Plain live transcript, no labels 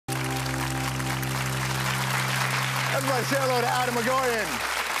Everybody say hello to Atom Egoyan.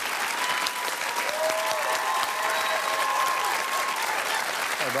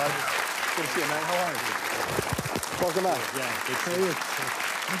 Hey, bud. Good to see you, man. How are you? Welcome back. Yeah, good to How see are you. you?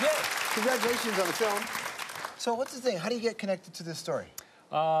 I'm good. Congratulations on the film. So what's the thing? How do you get connected to this story?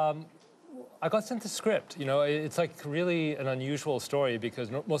 I got sent the script. You know, it's like really an unusual story because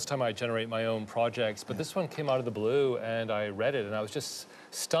most of the time I generate my own projects, but this one came out of the blue and I read it and I was just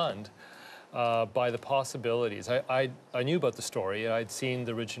stunned by the possibilities. I knew about the story. I'd seen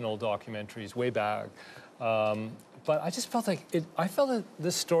the original documentaries way back, but I just felt like I felt that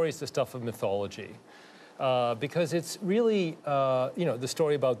this story is the stuff of mythology. Because it's really, you know, the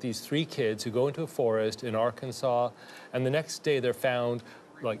story about these three kids who go into a forest in Arkansas, and the next day they're found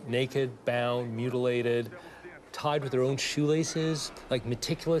like naked, bound, mutilated, tied with their own shoelaces, like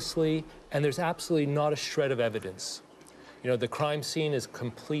meticulously, and there's absolutely not a shred of evidence. You know, the crime scene is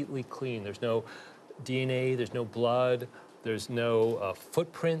completely clean. There's no DNA, there's no blood, there's no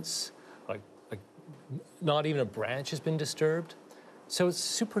footprints, like not even a branch has been disturbed. So it's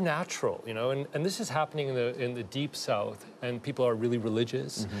supernatural, you know, and this is happening in the deep South, and people are really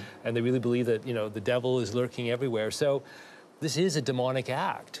religious, and they really believe that, you know, the devil is lurking everywhere. So this is a demonic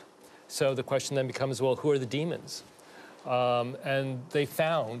act. So the question then becomes, well, who are the demons? And they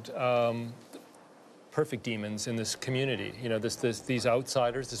found perfect demons in this community. You know, these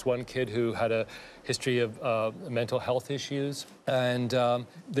outsiders, this one kid who had a history of mental health issues, and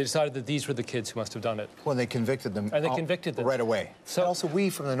they decided that these were the kids who must have done it. Well, they convicted them. And they convicted them. Right away. So and also,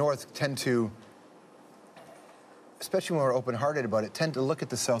 we from the North tend to, especially when we're open-hearted about it, tend to look at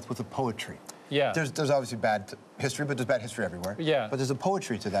the South with a poetry. Yeah. There's obviously bad history, but there's bad history everywhere. Yeah. But there's a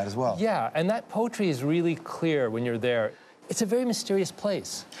poetry to that as well. Yeah, and that poetry is really clear when you're there. It's a very mysterious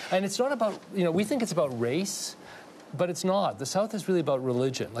place. And it's not about, you know, we think it's about race, but it's not. The South is really about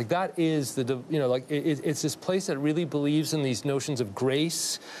religion. Like, that is the, you know, like, it's this place that really believes in these notions of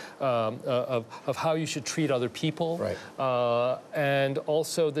grace, of how you should treat other people. Right. And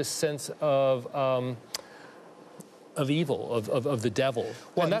also this sense of evil, of the devil.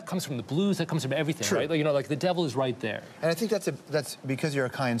 Well, and that comes from the blues, that comes from everything, true. right? Like, you know, like the devil is right there. And I think that's because you're a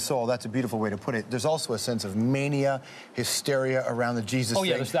kind soul, that's a beautiful way to put it. There's also a sense of mania, hysteria around the Jesus thing. Oh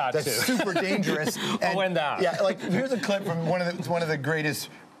yeah, there's that that's too. super dangerous. And that. Yeah, like here's a clip from one of the greatest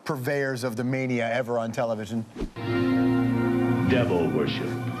purveyors of the mania ever on television. Devil worship.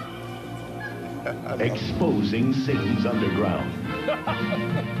 Exposing Satan's underground.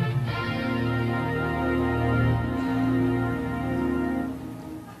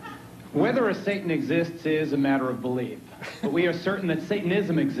 Whether a Satan exists is a matter of belief, but we are certain that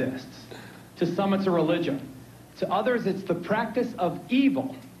Satanism exists. To some, it's a religion. To others, it's the practice of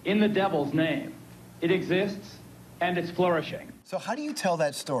evil in the devil's name. It exists, and it's flourishing. So how do you tell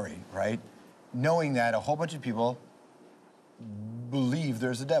that story, right, knowing that a whole bunch of people believe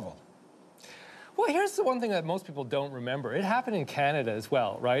there's a devil? Well, here's the one thing that most people don't remember. It happened in Canada as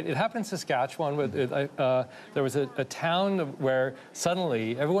well, right? It happened in Saskatchewan. With, there was a town where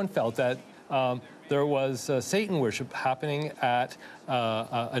suddenly everyone felt that there was Satan worship happening at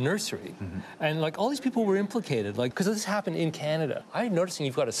a nursery. And like all these people were implicated, like, because this happened in Canada. I'm noticing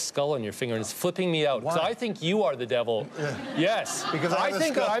you've got a skull on your finger and it's flipping me out. Why? So I think you are the devil. Yes. Because I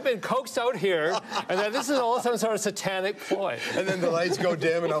think that I've been coaxed out here and that this is all some sort of satanic ploy. And then the lights go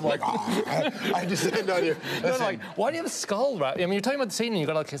dim and I'm like, oh, I just stand on you. No, like, why do you have a skull? Right? I mean, you're talking about Satan and you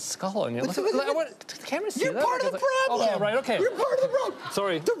got like a skull on you. Like, I want the camera to see You're that. part of the problem. Okay, right, okay. You're part of the problem.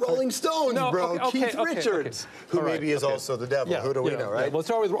 Sorry. The Rolling Stones, No, bro. okay, Keith Richards, who All right, maybe is okay. also the devil. Who do we know, right? Yeah. Well, it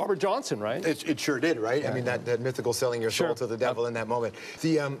started with Robert Johnson, right? It sure did, right? I mean, that mythical selling your soul to the devil in that moment.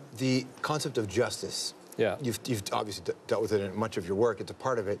 The concept of justice. Yeah. You've obviously dealt with it in much of your work. It's a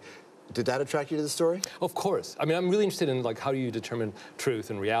part of it. Did that attract you to the story? Of course. I mean, I'm really interested in, like, how do you determine truth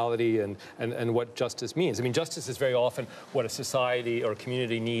and reality and what justice means. I mean, justice is very often what a society or a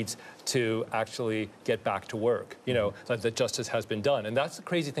community needs to actually get back to work, you know, that justice has been done. And that's the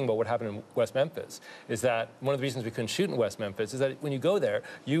crazy thing about what happened in West Memphis, is that one of the reasons we couldn't shoot in West Memphis is that when you go there,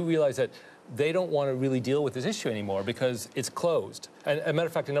 you realize that they don't want to really deal with this issue anymore because it's closed. And as a matter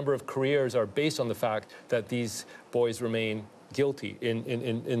of fact, a number of careers are based on the fact that these boys remain guilty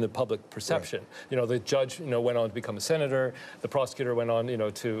in the public perception. Right. You know, the judge, you know, went on to become a senator, the prosecutor went on, you know,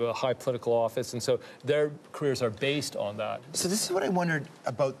 to a high political office, and so their careers are based on that. So this is what I wondered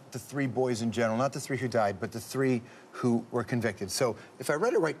about the three boys in general, not the three who died, but the three who were convicted. So if I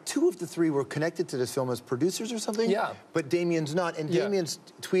read it right, 2 of the 3 were connected to this film as producers or something? Yeah. But Damien's not, and Damien's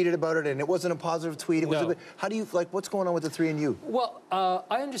tweeted about it, and it wasn't a positive tweet. It was a bit, how do you, like, what's going on with the 3 and you? Well,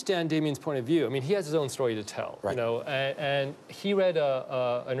 I understand Damien's point of view. I mean, he has his own story to tell, you know, and he read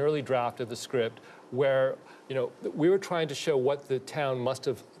an early draft of the script where, you know, we were trying to show what the town must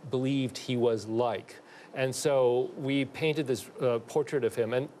have believed he was like. And so we painted this portrait of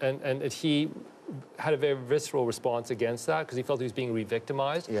him, and he had a very visceral response against that because he felt he was being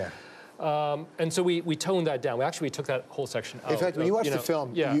re-victimized. Yeah. And so we toned that down. We took that whole section out. In fact, when you watch the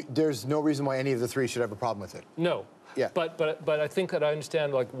film, yeah. there's no reason why any of the 3 should have a problem with it. No. Yeah. But I think that I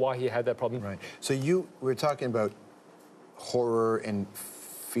understand like why he had that problem. Right. So we're talking about horror and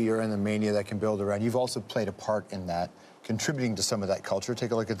fear and the mania that can build around. You've also played a part in that, contributing to some of that culture.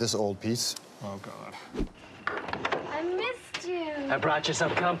 Take a look at this old piece. Oh, God. I missed you. I brought you some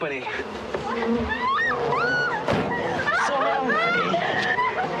company.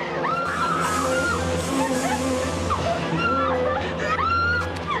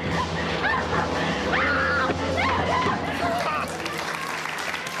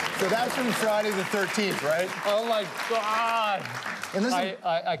 So that's from Friday the 13th, right? Oh, my God. And this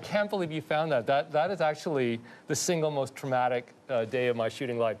I can't believe you found that. That is actually the single most traumatic day of my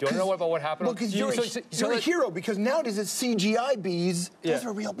shooting life. Do you want to know about what happened? Well, because you're a hero, because nowadays it's CGI bees. Yeah. Those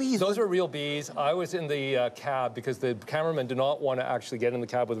are real bees. Those were real bees. I was in the cab because the cameraman did not want to actually get in the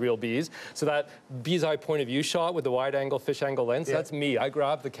cab with real bees. So that bee's eye point of view shot with the wide angle, fish angle lens, that's me. I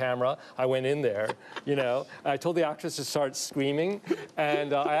grabbed the camera, I went in there, you know. I told the actress to start screaming.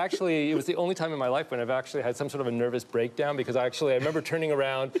 And it was the only time in my life when I've actually had some sort of a nervous breakdown because I remember turning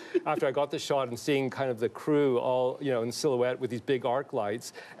around after I got the shot and seeing kind of the crew all, you know, in silhouette with these big arc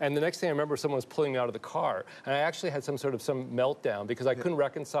lights. And the next thing I remember, someone was pulling me out of the car. And I actually had some meltdown because I couldn't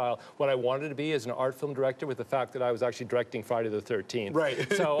reconcile what I wanted to be as an art film director with the fact that I was actually directing Friday the 13th.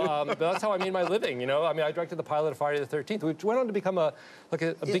 Right. So but that's how I made my living, you know? I mean, I directed the pilot of Friday the 13th, which went on to become a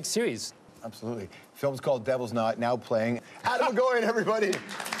big series. Absolutely. The film's called Devil's Knot, now playing. Atom Egoyan, everybody. Oh,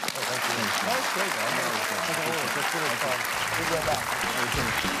 thank you. That's great, man. That's really fun. We'll go back.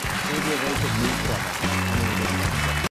 We'll do a very quick news promo.